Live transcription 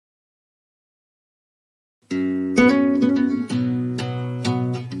Good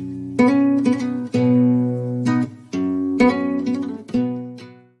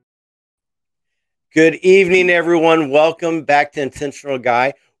evening, everyone. Welcome back to Intentional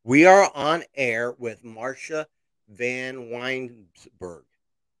Guy. We are on air with Marsha Vanwynsberghe.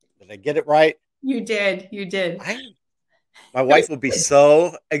 Did I get it right? You did. You did. My wife will be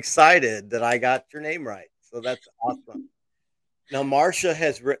so excited that I got your name right. So that's awesome. Now, Marsha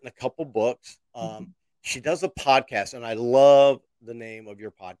has written a couple books. She does a podcast, and I love the name of your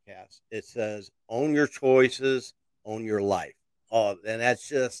podcast. It says, "Own Your Choices, Own Your Life." Oh, and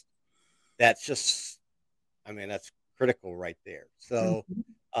that's critical right there. So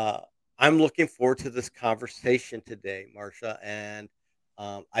I'm looking forward to this conversation today, Marsha, and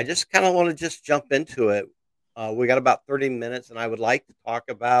I just kind of want to just jump into it. We got about 30 minutes, and I would like to talk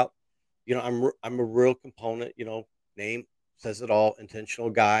about, I'm a real component, name says it all,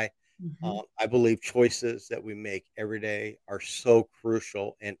 intentional guy. I believe choices that we make every day are so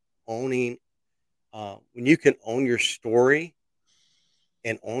crucial, and owning, when you can own your story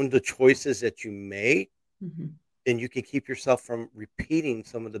and own the choices that you make, then you can keep yourself from repeating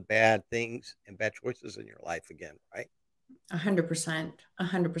some of the bad things and bad choices in your life again, right? 100%.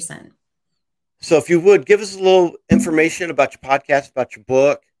 100%. So if you would, give us a little information about your podcast, about your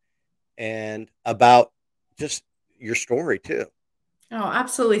book, and about just your story too. Oh,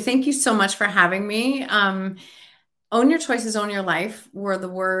 absolutely. Thank you so much for having me. Own your choices, own your life were the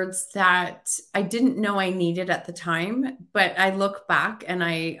words that I didn't know I needed at the time, but I look back and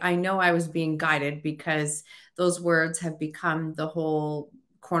I know I was being guided because those words have become the whole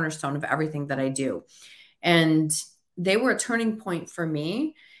cornerstone of everything that I do. And they were a turning point for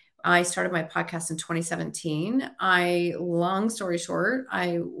me. I started my podcast in 2017. Long story short,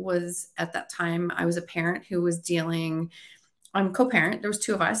 at that time, I was a parent who was I'm co-parent. There was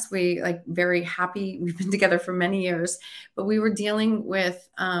two of us. We very happy. We've been together for many years, but we were dealing with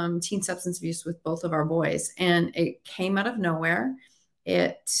teen substance abuse with both of our boys, and it came out of nowhere.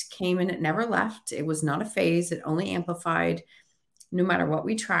 It came and it never left. It was not a phase. It only amplified no matter what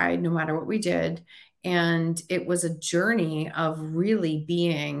we tried, no matter what we did. And it was a journey of really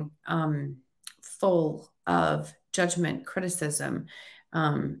being full of judgment, criticism,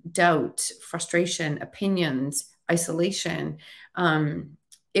 doubt, frustration, opinions, isolation. I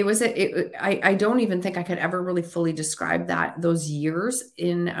don't even think I could ever really fully describe those years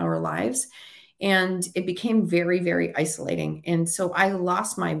in our lives. And it became very, very isolating. And so I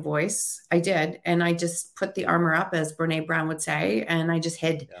lost my voice. I did. And I just put the armor up, as Brene Brown would say, and I just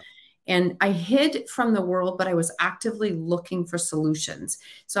hid. Yeah. And I hid from the world, but I was actively looking for solutions.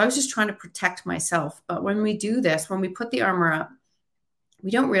 So I was just trying to protect myself. But when we do this, when we put the armor up,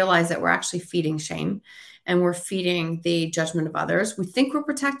 we don't realize that we're actually feeding shame and we're feeding the judgment of others. We think we're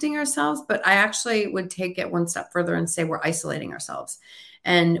protecting ourselves, but I actually would take it one step further and say we're isolating ourselves.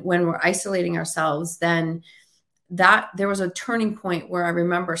 And when we're isolating ourselves, then there was a turning point where I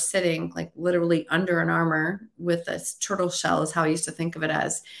remember sitting literally under an armor with a turtle shell is how I used to think of it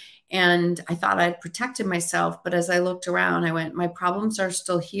as. And I thought I'd protected myself. But as I looked around, I went, my problems are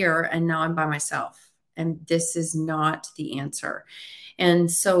still here. And now I'm by myself. And this is not the answer. And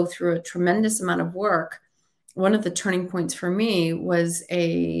so through a tremendous amount of work, one of the turning points for me was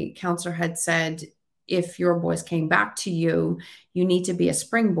a counselor had said, if your boys came back to you, you need to be a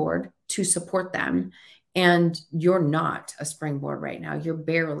springboard to support them. And you're not a springboard right now. You're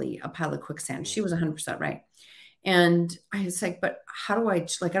barely a pile of quicksand. She was 100% right. And I was like, but how do I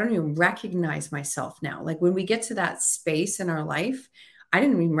don't even recognize myself now. When we get to that space in our life, I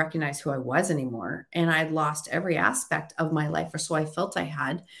didn't even recognize who I was anymore. And I'd lost every aspect of my life, or so I felt I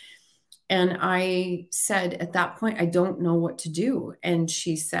had. And I said, at that point, I don't know what to do. And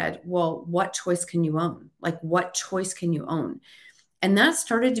she said, well, what choice can you own? What choice can you own? And that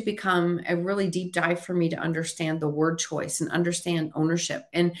started to become a really deep dive for me to understand the word choice and understand ownership.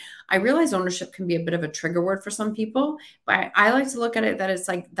 And I realize ownership can be a bit of a trigger word for some people, but I like to look at it that it's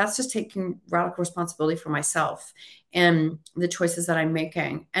that's just taking radical responsibility for myself and the choices that I'm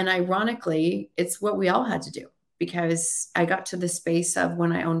making. And ironically, it's what we all had to do, because I got to the space of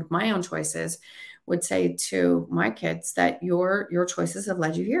when I owned my own choices, would say to my kids that your choices have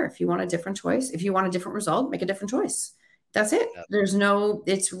led you here. If you want a different choice, if you want a different result, make a different choice. That's it.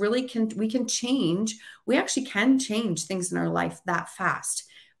 We can change. We actually can change things in our life that fast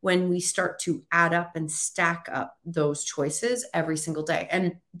when we start to add up and stack up those choices every single day.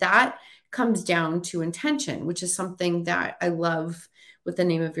 And that comes down to intention, which is something that I love with the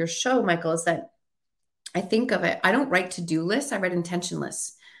name of your show, Michael, is that I think of it. I don't write to-do lists. I write intention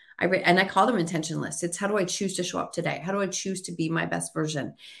lists. And I call them intention lists. It's how do I choose to show up today? How do I choose to be my best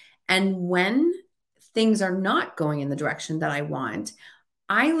version? And when things are not going in the direction that I want,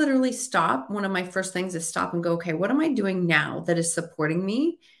 I literally stop. One of my first things is stop and go, okay, what am I doing now that is supporting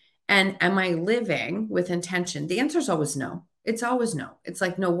me? And am I living with intention? The answer is always no. It's always no. It's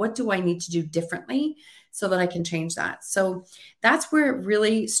like, no, what do I need to do differently so that I can change that? So that's where it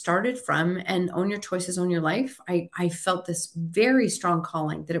really started from. And Own Your Choices, Own Your Life. I felt this very strong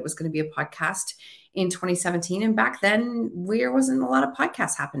calling that it was going to be a podcast in 2017. And back then, there wasn't a lot of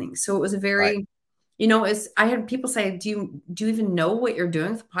podcasts happening. So it was a Right. very, as I had people say, do you even know what you're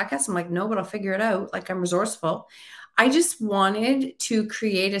doing with the podcast? I'm like, no, but I'll figure it out. Like, I'm resourceful. I just wanted to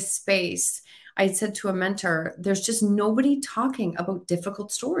create a space. I had said to a mentor, there's just nobody talking about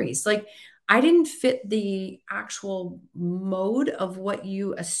difficult stories. Like, I didn't fit the actual mode of what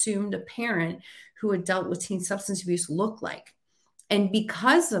you assumed a parent who had dealt with teen substance abuse looked like. And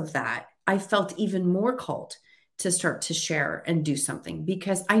because of that, I felt even more called to start to share and do something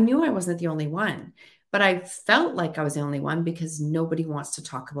because I knew I wasn't the only one. But I felt like I was the only one because nobody wants to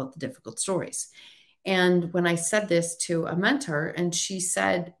talk about the difficult stories. And when I said this to a mentor, and she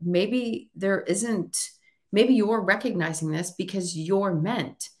said, maybe you're recognizing this because you're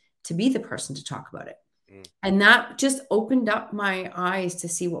meant to be the person to talk about it. Mm. And that just opened up my eyes to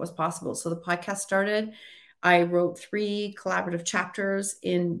see what was possible. So the podcast started. I wrote 3 collaborative chapters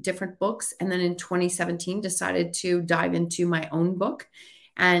in different books. And then in 2017, decided to dive into my own book.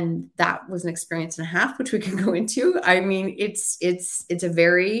 And that was an experience and a half, which we can go into. I mean, it's a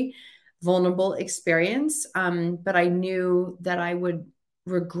very vulnerable experience. But I knew that I would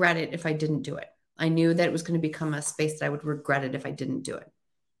regret it if I didn't do it. I knew that it was going to become a space that I would regret it if I didn't do it.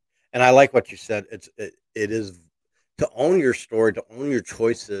 And I like what you said. It is to own your story, to own your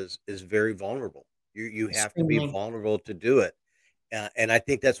choices is very vulnerable. You have to be Extremely. vulnerable to do it. And I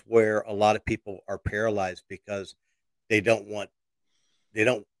think that's where a lot of people are paralyzed because they don't want they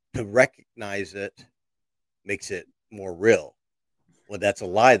don't to recognize it makes it more real. Well, that's a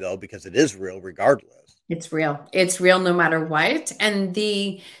lie though, because it is real regardless. It's real. It's real no matter what. And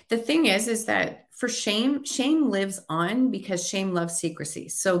the thing is that for shame lives on because shame loves secrecy.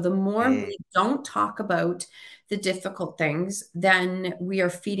 So the more Mm, we don't talk about the difficult things, then we are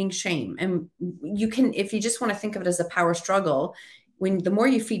feeding shame. And you can, if you just want to think of it as a power struggle, when the more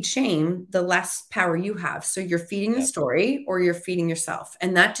you feed shame, the less power you have. So you're feeding the yeah, story or you're feeding yourself.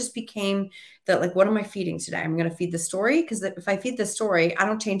 And that just became that, like, what am I feeding today? I'm going to feed the story because if I feed the story, I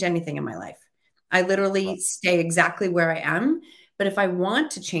don't change anything in my life. I right. literally stay exactly where I am. But if I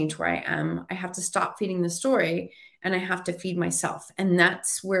want to change where I am, I have to stop feeding the story and I have to feed myself. And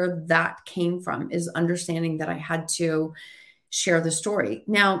that's where that came from, is understanding that I had to share the story.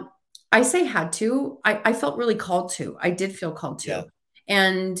 Now, I say had to, I felt really called to. I did feel called Yeah, to.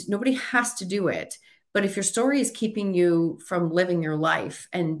 And nobody has to do it. But if your story is keeping you from living your life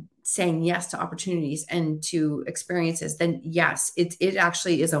and saying yes to opportunities and to experiences, then yes, it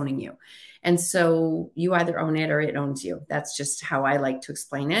actually is owning you. And so you either own it or it owns you. That's just how I like to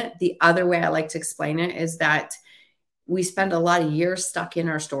explain it. The other way I like to explain it is that we spend a lot of years stuck in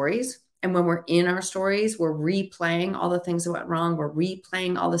our stories. And when we're in our stories, we're replaying all the things that went wrong. We're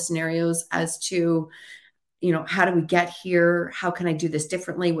replaying all the scenarios as to, how do we get here? How can I do this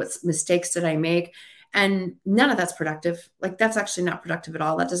differently? What mistakes did I make? And none of that's productive. Like, that's actually not productive at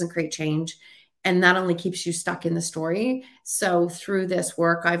all. That doesn't create change. And that only keeps you stuck in the story. So through this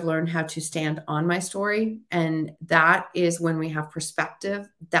work, I've learned how to stand on my story. And that is when we have perspective.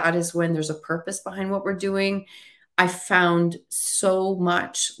 That is when there's a purpose behind what we're doing. I found so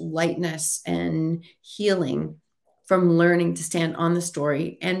much lightness and healing from learning to stand on the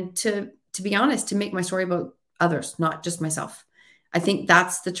story and to be honest, to make my story about others, not just myself. I think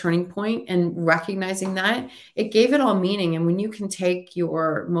that's the turning point, and recognizing that it gave it all meaning. And when you can take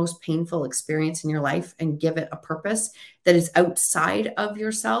your most painful experience in your life and give it a purpose that is outside of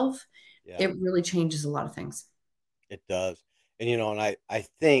yourself, yeah, it really changes a lot of things. it does. And I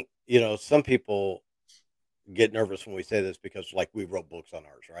think some people get nervous when we say this because like we wrote books on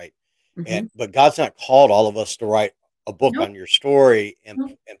ours, right? And Hmm. but God's not called all of us to write a book Nope. on your story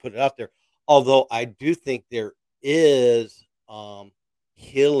Nope. and put it out there. Although I do think there is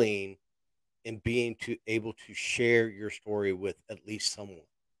healing in being able to share your story with at least someone,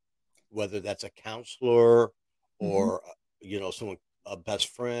 whether that's a counselor Hmm. or someone, a best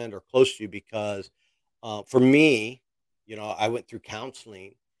friend or close to you, because for me, I went through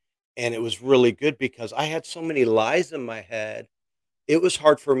counseling and it was really good because I had so many lies in my head. It was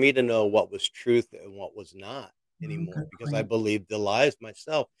hard for me to know what was truth and what was not Oh, anymore good because I point. believed the lies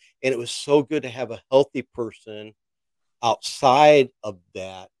myself. And it was so good to have a healthy person outside of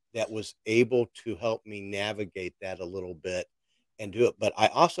that was able to help me navigate that a little bit and do it. But I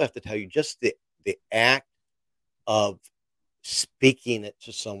also have to tell you, just the act of speaking it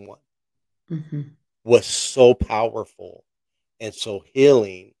to someone Mm-hmm. was so powerful and so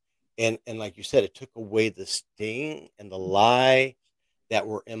healing. And like you said, it took away the sting and the lie that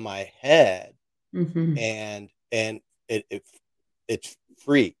were in my head, Mm-hmm. and it it's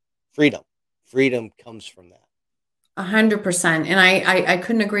freedom. Freedom comes from that. 100%. And I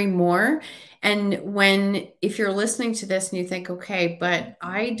couldn't agree more. And when, if you're listening to this and you think, okay, but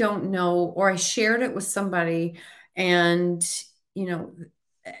I don't know, or I shared it with somebody and, you know,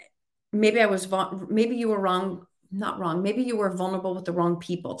 maybe maybe you were wrong, not wrong. Maybe you were vulnerable with the wrong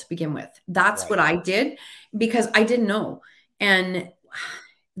people to begin with. That's Right. what I did because I didn't know. And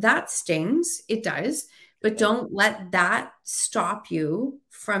that stings. It does. It But does. don't let that stop you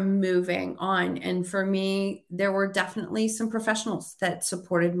from moving on. And for me, there were definitely some professionals that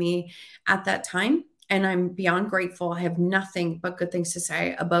supported me at that time. And I'm beyond grateful. I have nothing but good things to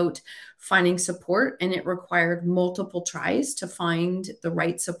say about finding support. And it required multiple tries to find the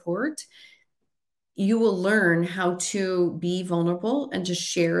right support. You will learn how to be vulnerable and to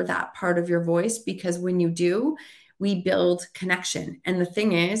share that part of your voice, because when you do, we build connection. And the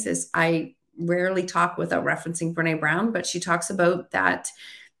thing is I rarely talk without referencing Brene Brown, but she talks about that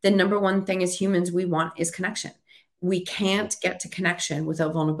the number one thing as humans we want is connection. We Mhm. can't get to connection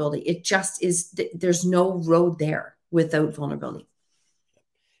without vulnerability. It just is, there's no road there without vulnerability.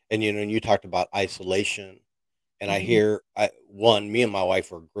 And you talked about isolation, and I Mhm. hear one, me and my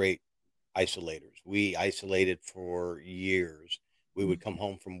wife were great isolators. We isolated for years. We would come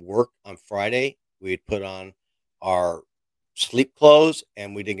home from work on Friday. We'd put on our sleep clothes,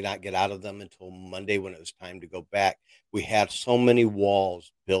 and we did not get out of them until Monday when it was time to go back. We had so many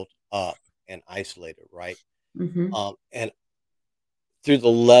walls built up and isolated, right? Mhm. And through the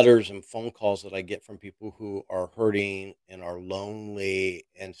letters and phone calls that I get from people who are hurting and are lonely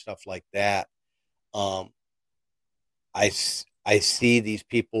and stuff like that, um, I see these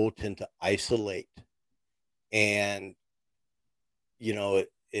people tend to isolate, and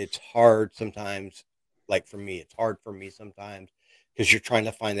it's hard sometimes. Like for me, it's hard for me sometimes because you're trying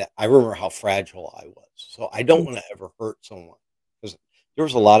to find that. I remember how fragile I was, so I don't want to ever hurt someone, because there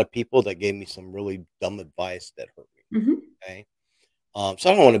was a lot of people that gave me some really dumb advice that hurt me. Mhm. Okay, so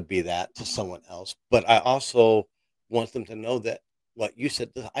I don't want to be that to someone else, but I also want them to know that what you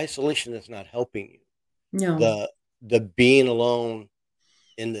said, the isolation is not helping you. No. The being alone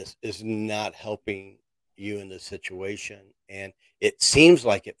in this is not helping you in this situation, and it seems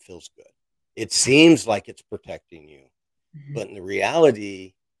like it feels good. It seems like it's protecting you, Mhm. but in the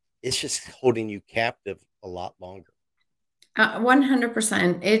reality, it's just holding you captive a lot longer.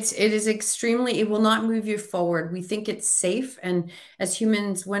 100%. It is extremely, it will not move you forward. We think it's safe. And as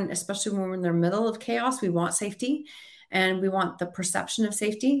humans, when, especially when we're in the middle of chaos, we want safety and we want the perception of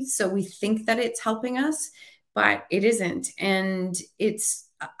safety. So we think that it's helping us, but it isn't. And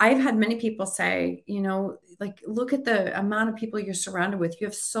I've had many people say, like, look at the amount of people you're surrounded with. You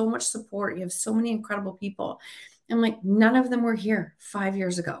have so much support. You have so many incredible people. I'm like, none of them were here 5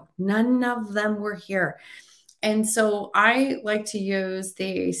 years ago. None of them were here. And so I like to use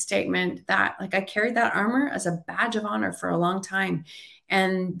the statement that, like, I carried that armor as a badge of honor for a long time.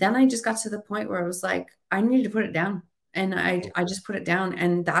 And then I just got to the point where I was like, I needed to put it down. And I just put it down.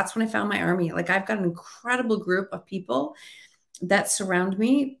 And that's when I found my army. Like, I've got an incredible group of people that surround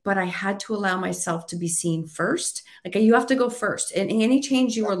me, but I had to allow myself to be seen first. Like, you have to go first. And any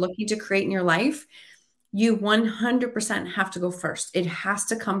change you are looking to create in your life, you 100% have to go first. It has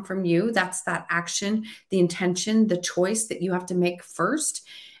to come from you. That's that action, the intention, the choice that you have to make first.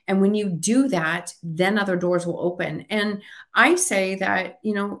 And when you do that, then other doors will open. And I say that,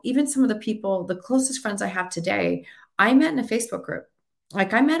 even some of the people, the closest friends I have today, I met in a Facebook group.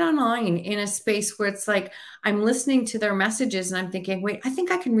 Like, I met online in a space where it's like I'm listening to their messages and I'm thinking, wait, I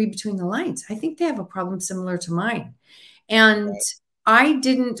think I can read between the lines. I think they have a problem similar to mine. And Right. I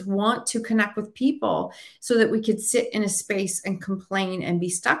didn't want to connect with people so that we could sit in a space and complain and be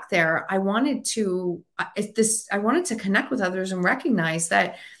stuck there. I wanted to connect with others and recognize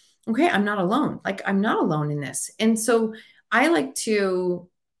that, okay, I'm not alone. Like, I'm not alone in this. And so I like to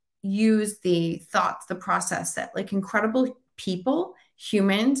use the thoughts, the process that, like, incredible people,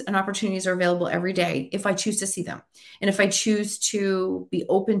 humans, and opportunities are available every day if I choose to see them. And if I choose to be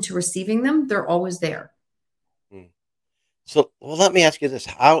open to receiving them, they're always there. Mm. So, well, let me ask you this: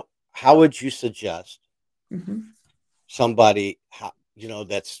 how would you suggest Mhm. somebody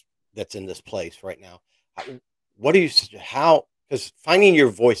that's in this place right now? How, what do you how because finding your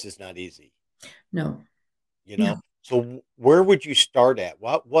voice is not easy, No, you no. know. So where would you start at?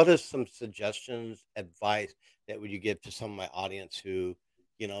 What is some suggestions, advice that would you give to some of my audience who,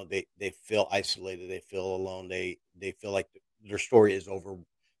 they feel isolated, they feel alone, they feel like their story is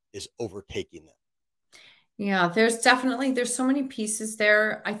overtaking them. Yeah, there's so many pieces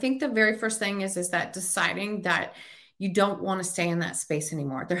there. I think the very first thing is that deciding that you don't want to stay in that space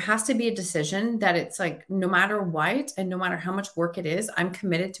anymore. There has to be a decision that it's like no matter what and no matter how much work it is, I'm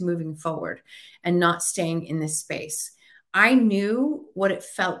committed to moving forward and not staying in this space. I knew what it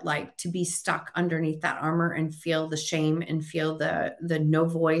felt like to be stuck underneath that armor and feel the shame and feel the no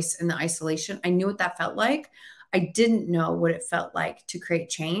voice and the isolation. I knew what that felt like. I didn't know what it felt like to create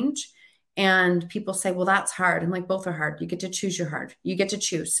change. And people say, well, that's hard. I'm like, both are hard. You get to choose your hard. You get to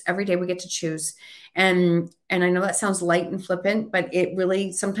choose. Every day we get to choose. And I know that sounds light and flippant, but it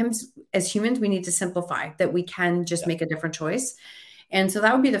really, sometimes as humans, we need to simplify that we can just Yeah. make a different choice. And so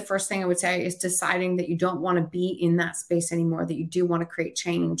that would be the first thing I would say, is deciding that you don't want to be in that space anymore, that you do want to create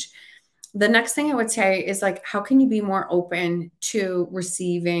change. The next thing I would say is like, how can you be more open to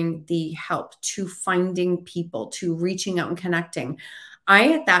receiving the help, to finding people, to reaching out and connecting?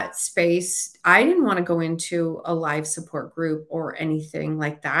 At that space, I didn't want to go into a live support group or anything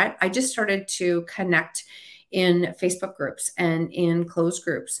like that. I just started to connect in Facebook groups and in closed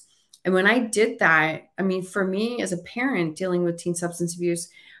groups. And when I did that, I mean, for me as a parent dealing with teen substance abuse,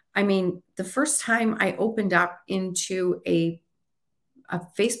 I mean, the first time I opened up into a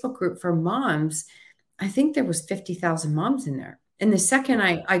Facebook group for moms, I think there was 50,000 moms in there. And the second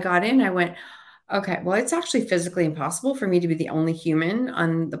I got in, I went, okay, well, it's actually physically impossible for me to be the only human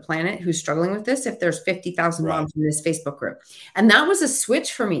on the planet who's struggling with this if there's 50,000 Right. moms in this Facebook group. And that was a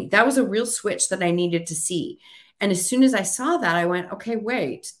switch for me. That was a real switch that I needed to see. And as soon as I saw that, I went, okay,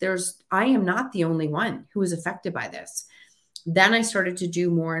 wait, I am not the only one who is affected by this. Then I started to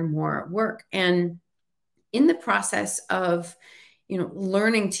do more and more work. And in the process of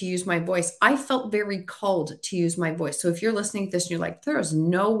learning to use my voice, I felt very called to use my voice. So if you're listening to this and you're like, there is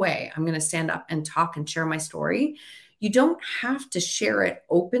no way I'm going to stand up and talk and share my story, you don't have to share it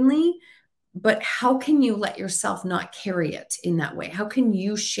openly, but how can you let yourself not carry it in that way? How can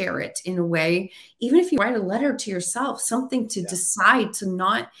you share it in a way, even if you write a letter to yourself, something to decide to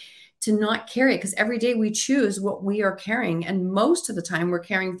not carry it? Because every day we choose what we are carrying. And most of the time we're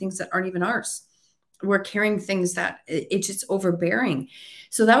carrying things that aren't even ours. We're carrying things that it's just overbearing.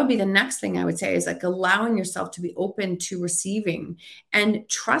 So that would be the next thing I would say, is like allowing yourself to be open to receiving and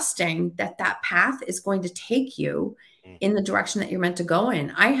trusting that that path is going to take you in the direction that you're meant to go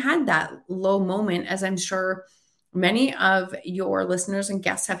in. I had that low moment, as I'm sure many of your listeners and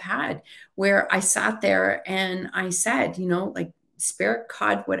guests have had, where I sat there and I said, like, spirit,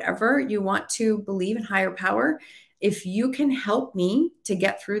 God, whatever you want to believe in, higher power, if you can help me to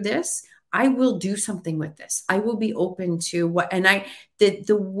get through this, I will do something with this. I will be open to what, and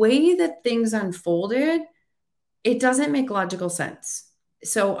the way that things unfolded, it doesn't make logical sense.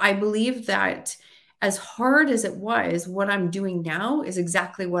 So I believe that as hard as it was, what I'm doing now is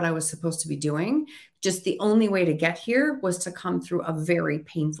exactly what I was supposed to be doing. Just the only way to get here was to come through a very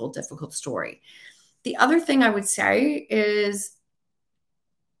painful, difficult story. The other thing I would say is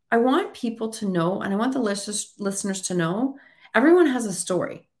I want people to know, and I want the listeners to know, everyone has a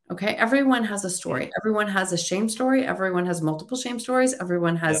story. Okay. Everyone has a story. Everyone has a shame story. Everyone has multiple shame stories.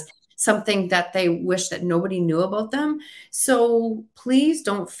 Everyone has something that they wish that nobody knew about them. So please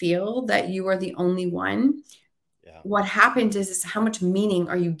don't feel that you are the only one. What happens is how much meaning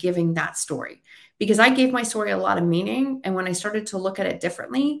are you giving that story? Because I gave my story a lot of meaning. And when I started to look at it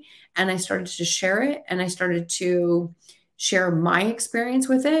differently and I started to share it and I started to share my experience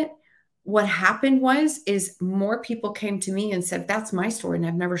with it, what happened is more people came to me and said, that's my story. And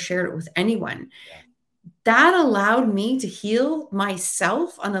I've never shared it with anyone. That allowed me to heal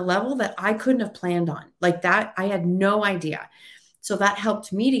myself on a level that I couldn't have planned on. Like that, I had no idea. So that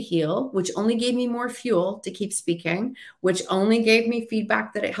helped me to heal, which only gave me more fuel to keep speaking, which only gave me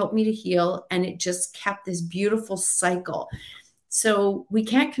feedback that it helped me to heal. And it just kept this beautiful cycle. So we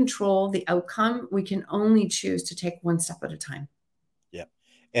can't control the outcome. We can only choose to take one step at a time. Yeah.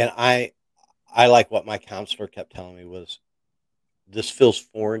 And I like what my counselor kept telling me was, this feels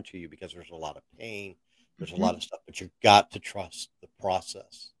foreign to you because there's a lot of pain, there's a lot of stuff, but you've got to trust the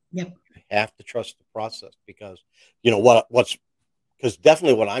process. Yep. You have to trust the process because what's because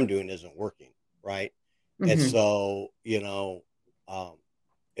definitely what I'm doing isn't working, right? And so, it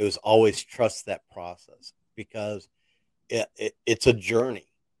was always trust that process because it's a journey.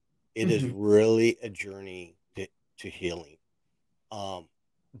 It is really a journey to healing.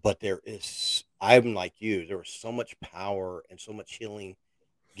 But I'm like you, there was so much power and so much healing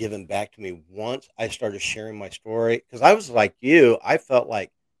given back to me once I started sharing my story. Because I was like you, I felt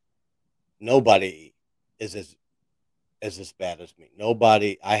like nobody is as is as bad as me.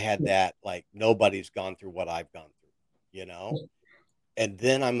 Nobody, I had that, like, nobody's gone through what I've gone through, you know? And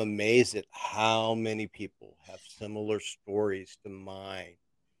then I'm amazed at how many people have similar stories to mine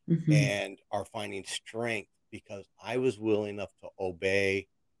Mhm. and are finding strength because I was willing enough to obey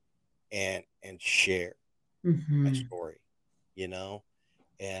and share my Mhm. story, you know?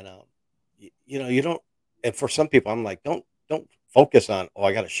 And you don't, and for some people I'm like, don't focus on, oh,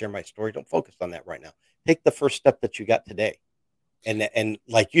 I got to share my story. Don't focus on that right now. Take the first step that you got today. And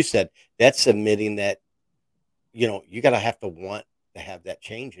like you said, that's admitting that, you got to have to want to have that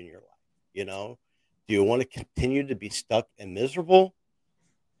change in your life, you know? Do you want to continue to be stuck and miserable?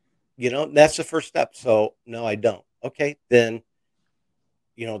 That's the first step. So, no, I don't. Okay, then,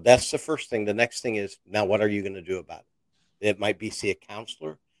 that's the first thing. The next thing is, now what are you going to do about it? It might be see a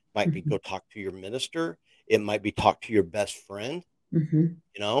counselor, might be Mhm. go talk to your minister, it might be talk to your best friend, Mhm.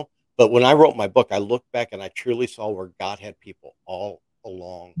 you know? But when I wrote my book, I looked back and I truly saw where God had people all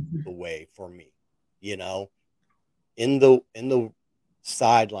along the Mhm. way for me, you know, in the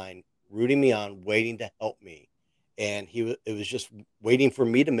sideline, rooting me on, waiting to help me. And it was just waiting for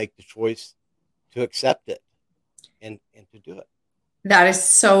me to make the choice to accept it and to do it. That's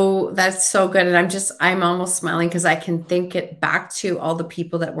so good. And I'm almost smiling because I can think it back to all the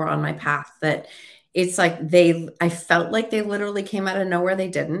people that were on my path that it's like I felt like they literally came out of nowhere. They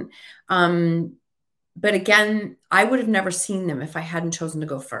didn't. Um, but again, I would have never seen them if I hadn't chosen to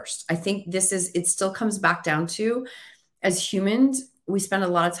go first. I think it still comes back down to, as humans, we spend a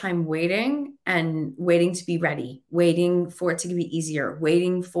lot of time waiting to be ready, waiting for it to be easier,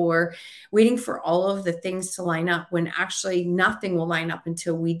 waiting for all of the things to line up when actually nothing will line up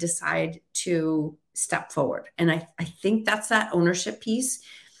until we decide to step forward. And I think that's that ownership piece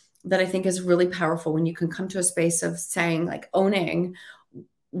that I think is really powerful when you can come to a space of saying, like, owning,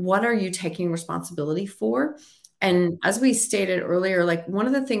 what are you taking responsibility for? Yeah. And as we stated earlier, like, one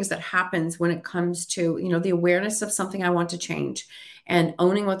of the things that happens when it comes to, the awareness of something I want to change and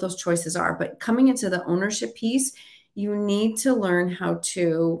owning what those choices are, but coming into the ownership piece, you need to learn how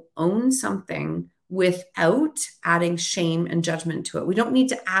to own something without adding shame and judgment to it. We don't need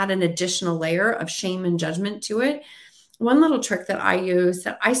to add an additional layer of shame and judgment to it. One little trick that I use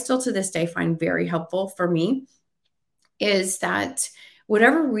that I still to this day find very helpful for me is that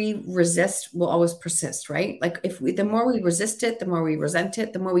whatever we resist will always persist, right? Like, the Mhm. more we resist it, the more we resent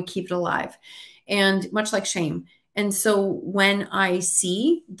it, the more we keep it alive. And much like shame. And so when I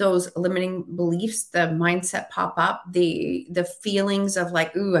see those limiting beliefs, the mindset pop up, the feelings of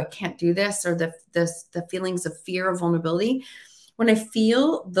like, ooh, I can't do this, or the feelings of fear of vulnerability, when I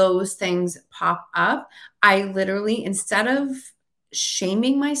feel those things pop up, I literally, instead of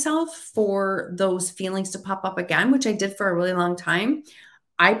shaming myself for those feelings to pop up again, which I did for a really long time,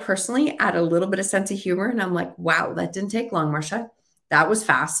 I personally add a little bit of sense of humor and I'm like, wow, that didn't take long, Marsha. That was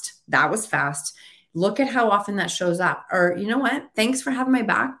fast. That was fast. Look at how often that shows up. Or, you know what? Thanks for having my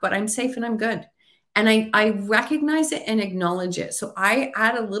back, but I'm safe and I'm good. And I recognize it and acknowledge it. So I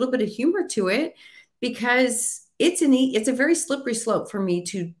add a little bit of humor to it because it's a very slippery slope for me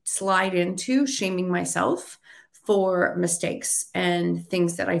to slide into shaming myself for mistakes and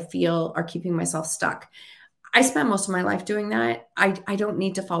things that I feel are keeping myself stuck. I spent most of my life doing that. I don't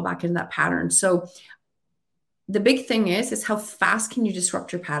need to fall back into that pattern. So the big thing is how fast can you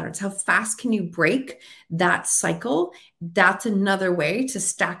disrupt your patterns? How fast can you break that cycle? That's another way to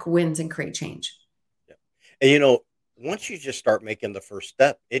stack wins and create change. Yeah. And once you just start making the first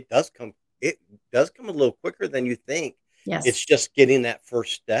step, it does come a little quicker than you think. Yes. It's just getting that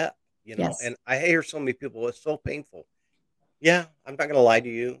first step, Yes. and I hear so many people, it's so painful. Yeah, I'm not gonna lie to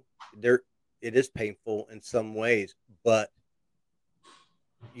you. There it is painful in some ways, but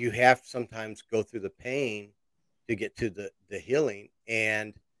you have to sometimes go through the pain to get to the healing.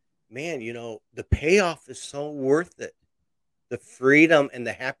 And man, the payoff is so worth it. The freedom and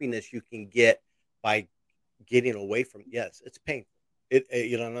the happiness you can get by getting away from, yes, it's painful.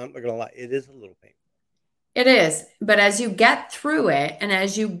 I'm not gonna lie, it is a little painful. It is, but as you get through it, and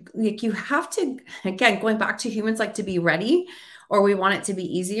as you have to, again, going back to humans like to be ready, or we want it to be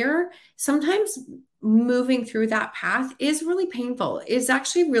easier. Sometimes moving through that path is really painful. It's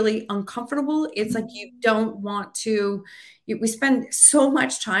actually really uncomfortable. It's like you don't want to. We spend so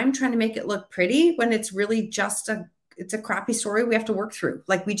much time trying to make it look pretty when it's really just it's a crappy story we have to work through.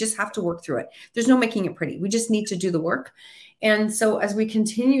 Like, we just have to work through it. There's no making it pretty. We just need to do the work. And so as we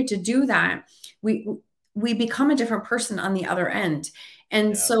continue to do that, we we become a different person on the other end. And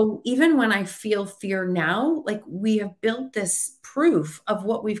Yeah. so even when I feel fear now, like, we have built this proof of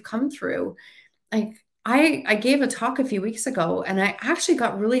what we've come through. Like, I gave a talk a few weeks ago and I actually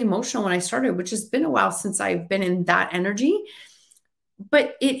got really emotional when I started, which has been a while since I've been in that energy.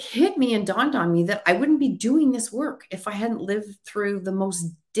 But it hit me and dawned on me that I wouldn't be doing this work if I hadn't lived through the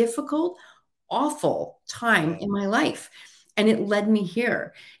most difficult, awful time Yeah. in my life. And it led me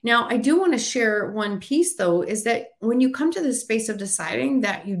here. Now, I do want to share one piece, though, is that when you come to this space of deciding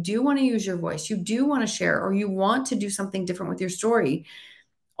that you do want to use your voice, you do want to share, or you want to do something different with your story,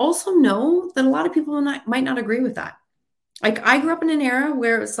 also know that a lot of people might not agree with that. Like I grew up in an era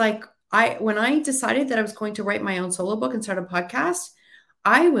where it's like when I decided that I was going to write my own solo book and start a podcast,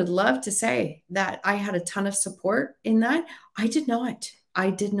 I would love to say that I had a ton of support in that. I did not.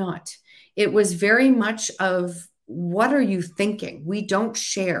 I did not. It was very much of what are you thinking? We don't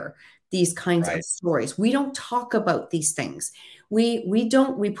share these kinds of Right. stories. We don't talk about these things. We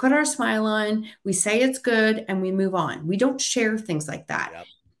put our smile on, we say it's good and we move on. We don't share things like that. Yep.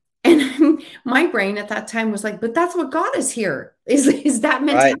 And my brain at that time was like, but that's what got us here, is that Right.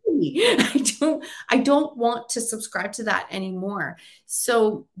 mentality. I don't want to subscribe to that anymore.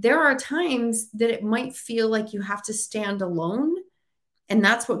 So there are times that it might feel like you have to stand alone. And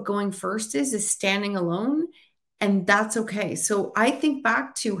that's what going first is standing alone. And that's okay. So I think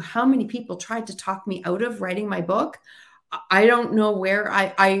back to how many people tried to talk me out of writing my book. I don't know where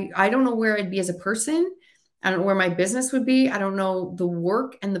I don't know where I'd be as a person. I don't know where my business would be. I don't know the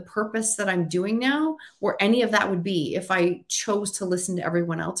work and the purpose that I'm doing now, where any of that would be if I chose to listen to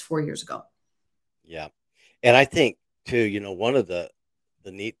everyone else 4 years ago. Yeah. And I think too, one of the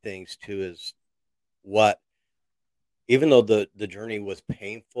neat things too is what even though the journey was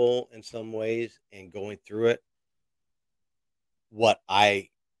painful in some ways and going through it, what I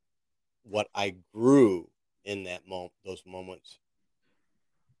what I grew in that moment, those moments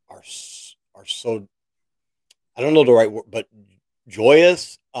are so, I don't know the right word, but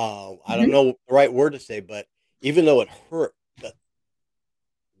joyous. I don't Mhm, know the right word to say, but even though it hurt, the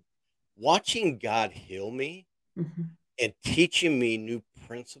watching God heal me mhm, and teaching me new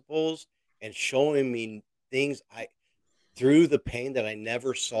principles and showing me things I through the pain that I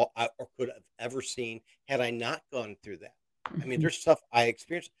never saw or could have ever seen had I not gone through that. I mean, mhm, there's stuff I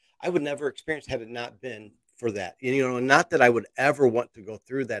experienced I would never experience had it not been for that. Not that I would ever want to go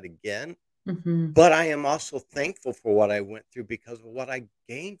through that again, mhm. but I am also thankful for what I went through because of what I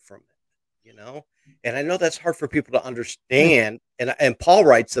gained from it, you know? And I know that's hard for people to Right. understand, and Paul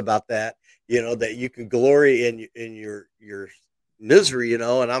writes about that, that you can glory in your misery, and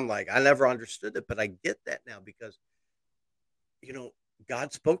I'm like, I never understood it, but I get that now because, you know,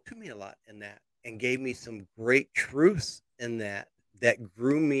 God spoke to me a lot in that and gave me some great truths in that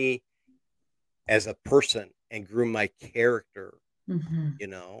grew me as a person and grew my character, Mhm, you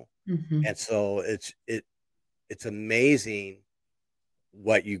know? mhm. And so it's amazing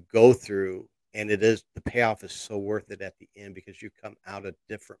what you go through, and the payoff is so worth it at the end because you come out a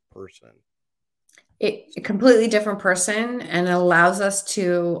different person. A completely different person, and it allows us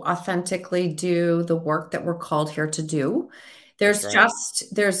to authentically do the work that we're called here to do. That's There's right.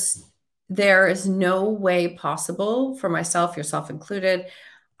 just there is no way possible for myself, yourself included.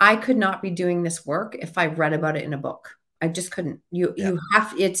 I could not be doing this work if I read about it in a book. I just couldn't. You Yeah. you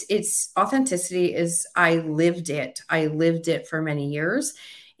have it's authenticity is I lived it. I lived it for many years,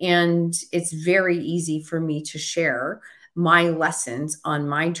 and it's very easy for me to share my lessons on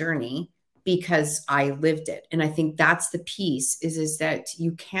my journey because I lived it. And I think that's the piece is that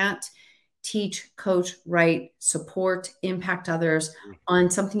you can't teach, coach, write, support, impact others Mhm. on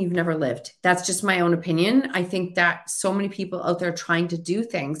something you've never lived. That's just my own opinion. I think that so many people out there trying to do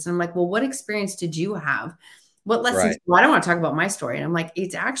things. And I'm like, well, what experience did you have? What lessons? Right. Well, I don't want to talk about my story. And I'm like,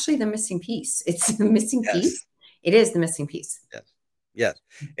 it's actually the missing piece. It's the missing piece. Yes. It is the missing piece. Yes. Yes.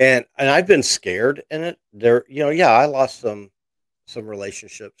 And I've been scared in it. Yeah, I lost some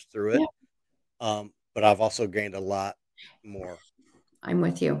relationships through it. Yeah. But I've also gained a lot more. I'm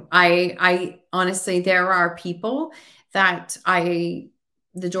with you. I honestly, there are people that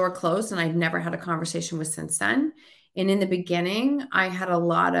the door closed and I've never had a conversation with since then. And in the beginning, I had a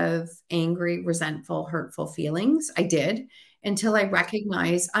lot of angry, resentful, hurtful feelings. I did until I Yeah.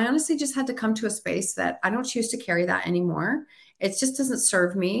 recognized I honestly just had to come to a space that I don't choose to carry that anymore. It just doesn't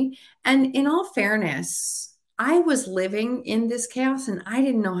serve me. And in all fairness, I was living in this chaos and I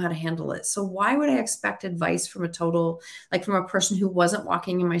didn't know how to handle it. So why would I expect advice from a total like from a person who wasn't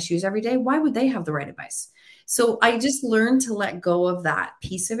walking in my shoes every day? Why would they have the right advice? So Yeah. I just learned to let go of that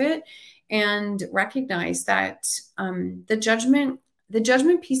piece of it and recognize that the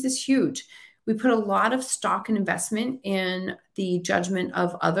judgment piece is huge. We put a lot of stock and investment in the judgment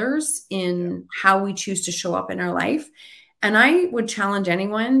of others Yeah. in how we choose to show up in our life. And I would challenge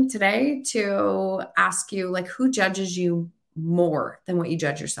anyone today to ask you, like, who judges you more than what you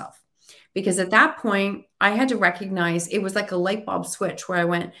judge yourself? Because at that point, I had to recognize it was like a light bulb switch where I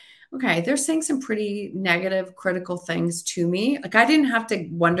went, okay, they're saying some pretty negative, critical things to me. Like, I didn't have to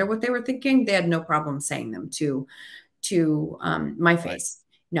wonder what they were thinking. They had no problem saying them to my Right. face.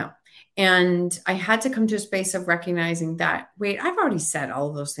 No. And I had to come to a space of recognizing that, wait, I've already said all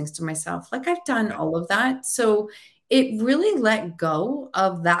of those things to myself. Like, I've done Right. all of that. So it really let go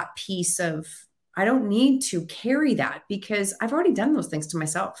of that piece of, I don't need to carry that because I've already done those things to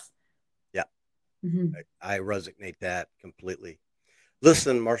myself. Yeah. Mhm. I resonate that completely.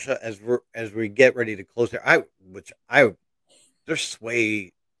 Listen, Marsha, as we get ready to close here, there's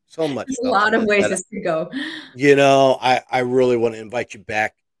way so much There's a stuff lot in of this ways that this could go. I really want to invite you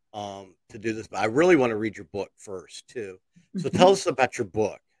back to do this, but I really want to read your book first too. So tell Mhm. us about your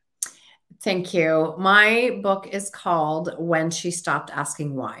book. Thank you. My book is called When She Stopped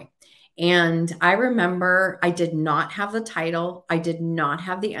Asking Why. And I remember I did not have the title, I did not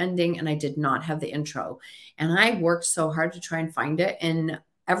have the ending, and I did not have the intro. And I worked so hard to try and find it. And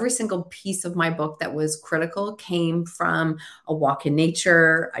every single piece of my book that was critical came from a walk in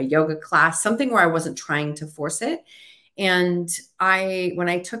nature, a yoga class, something where I wasn't trying to force it. And when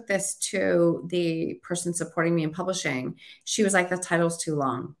I took this to the person supporting me in publishing, she was like, the title's too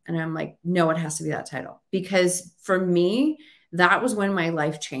long. And I'm like, no, it has to be that title. Because for me, that was when my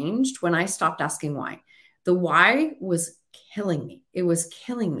life changed, when I stopped asking why. The why was killing me. It was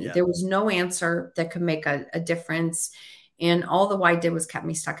killing me. Yeah. There was no answer that could make a difference. And all the why did was kept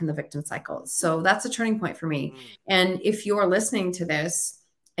me stuck in the victim cycle. So that's a turning point for me. Mm, And if you're listening to this,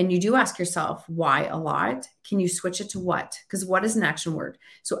 and you do ask yourself why a lot, can you switch it to what? Because what is an action word?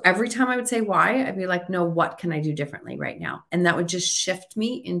 So every time I would say why, I'd be like, no, what can I do differently right now? And that would just shift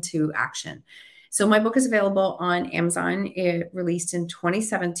me into action. So my book is available on Amazon. It released in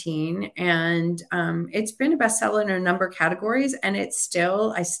 2017, and it's been a bestseller in a number of categories. And I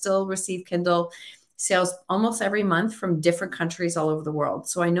still receive Kindle sales almost every month from different countries all over the world.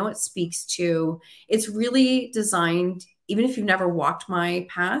 So I know it speaks to, it's really designed, even if you've never walked my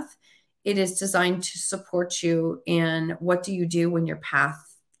path, it is designed to support you in what do you do when your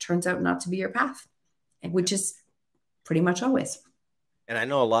path turns out not to be your path, yeah. which is pretty much always. And I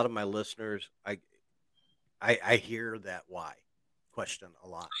know a lot of my listeners, I hear that why question a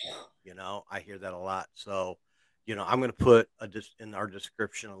lot. I hear that a lot. So, I'm going to put in our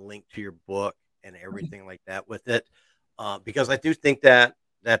description a link to your book and everything like that with it, because I do think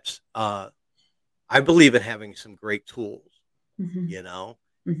that's I believe in having some great tools, Mm-hmm. you know,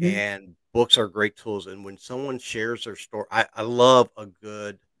 Mm-hmm. and books are great tools. And when someone shares their story, I love a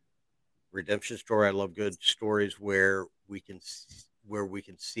good redemption story. I love good stories where we can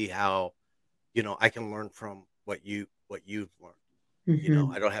see how I can learn from what you've learned.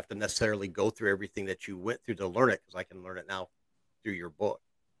 Mm-hmm. I don't have to necessarily go through everything that you went through to learn it because I can learn it now through your book.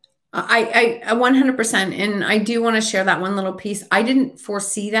 I 100%. And I do want to share that one little piece. I didn't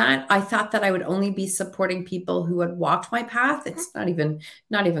foresee that. I thought that I would only be supporting people who had walked my path. It's not even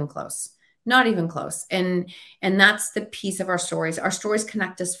close. Not even close. And that's the piece of our stories. Our stories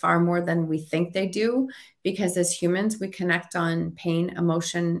connect us far more than we think they do, because as humans, we connect on pain,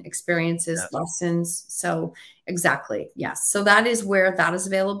 emotion, experiences, Yes. lessons. So exactly. Yes. So that is where that is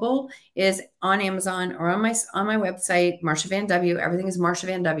available, is on Amazon or on my website, Marsha Van W. Everything is Marsha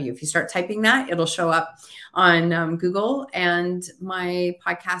Van W. If you start typing that, it'll show up on Google. And my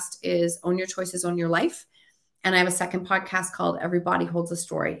podcast is Own Your Choices, Own Your Life. And I have a second podcast called Everybody Holds a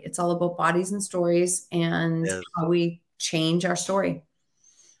Story. It's all about bodies and stories and Yes. how we change our story.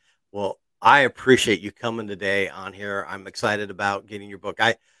 Well, I appreciate you coming today on here. I'm excited about getting your book.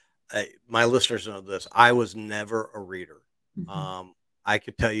 My listeners know this. I was never a reader. Mhm. I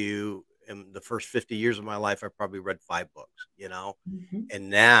could tell you in the first 50 years of my life, I probably read 5 books, Mhm. and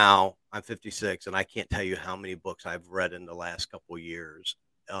now I'm 56 and I can't tell you how many books I've read in the last couple of years.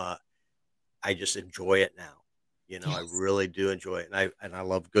 Uh, I just enjoy it now. I Yes. really do enjoy it. I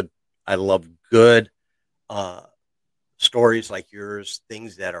love good, uh, stories like yours,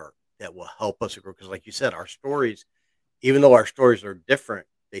 things that will help us grow. Cause like you said, our stories, even though our stories are different,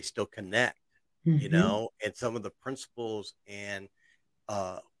 they still connect, Mhm. and some of the principles and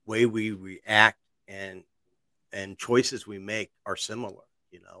way we react and choices we make are similar.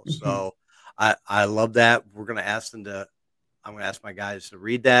 Mhm. So I love that. I'm gonna ask my guys to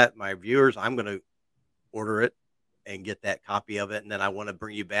read that, my viewers. I'm gonna order it and get that copy of it, and then I want to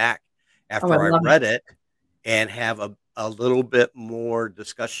bring you back Oh, I after I love it. read it and have a little bit more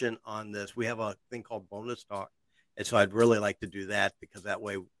discussion on this. We have a thing called bonus talk, and so I'd really like to do that because that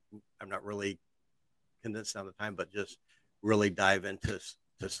way I'm not really condensed down the time, but just really dive into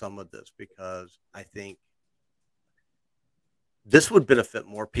to some of this, because I think this would benefit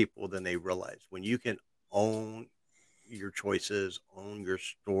more people than they realize. When you can own your choices, own your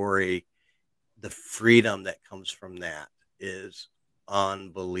story, the freedom that comes from that is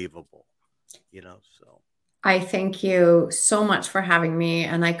unbelievable, so. I thank you so much for having me,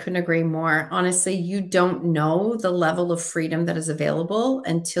 and I couldn't agree more. Honestly, you don't know the level of freedom that is available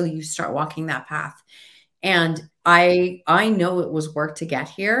until you start walking that path. And I know it was work to get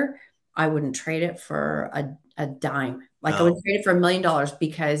here. I wouldn't trade it for a dime. Like I would No. trade it for $1,000,000,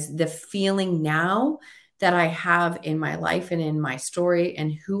 because the feeling now that I have in my life and in my story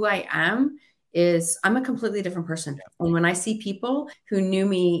and who I am is I'm a completely different person. And when I see people who knew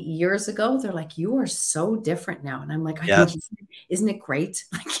me years ago, they're like, you are so different now. And I'm like, I know, Yes, isn't it great?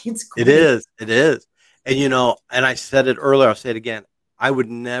 Like it's it great. is. It is. And and I said it earlier, I'll say it again. I would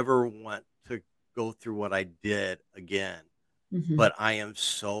never want to go through what I did again, Mhm. but I am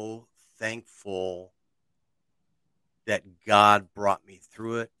so thankful that God brought me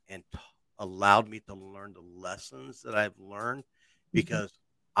through it and allowed me to learn the lessons that I've learned, Mhm. because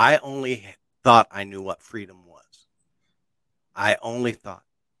I only thought I knew what freedom was. I only thought.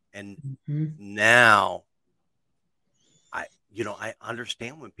 And Mhm. now I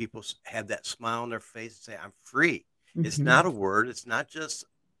understand when people have that smile on their face and say, I'm free. It's Mhm. not a word. It's not just,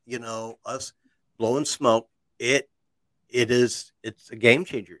 us blowing smoke. It it's a game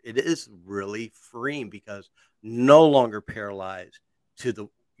changer. It is really freeing, because no longer paralyzed to the,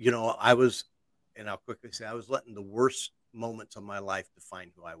 I was, and I'll quickly say, I was letting the worst moments of my life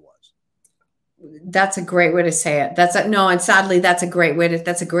define who I was. That's a great way to say it. No, and sadly, that's a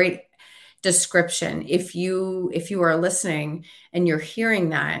great description. If you are listening and you're hearing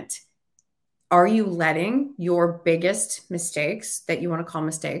that, are you letting your biggest mistakes that you want to call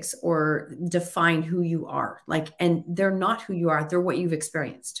mistakes or define who you are? Like, and they're not who you are, they're what you've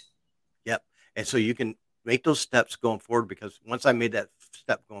experienced. Yep. And so you can make those steps going forward, because once I made that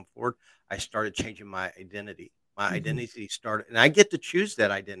step going forward, I started changing my identity. My Mhm. identity started, and I get to choose that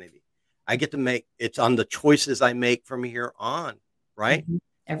identity. I get to make it's on the choices I make from here on, right? Mhm.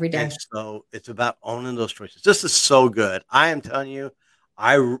 Every And day. so it's about owning those choices. This is so good. I am telling you,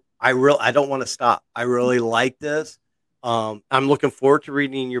 I don't want to stop. I really like this. I'm looking forward to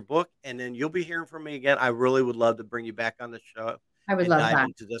reading your book, and then you'll be hearing from me again. I really would love to bring you back on the show I would and love dive that.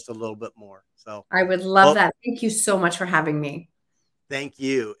 into this a little bit more. So, I would love well, that. Thank you so much for having me. thank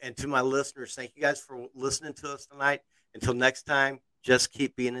you. And to my listeners, thank you guys for listening to us tonight. Until next time, just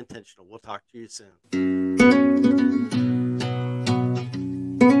keep being intentional. We'll talk to you soon.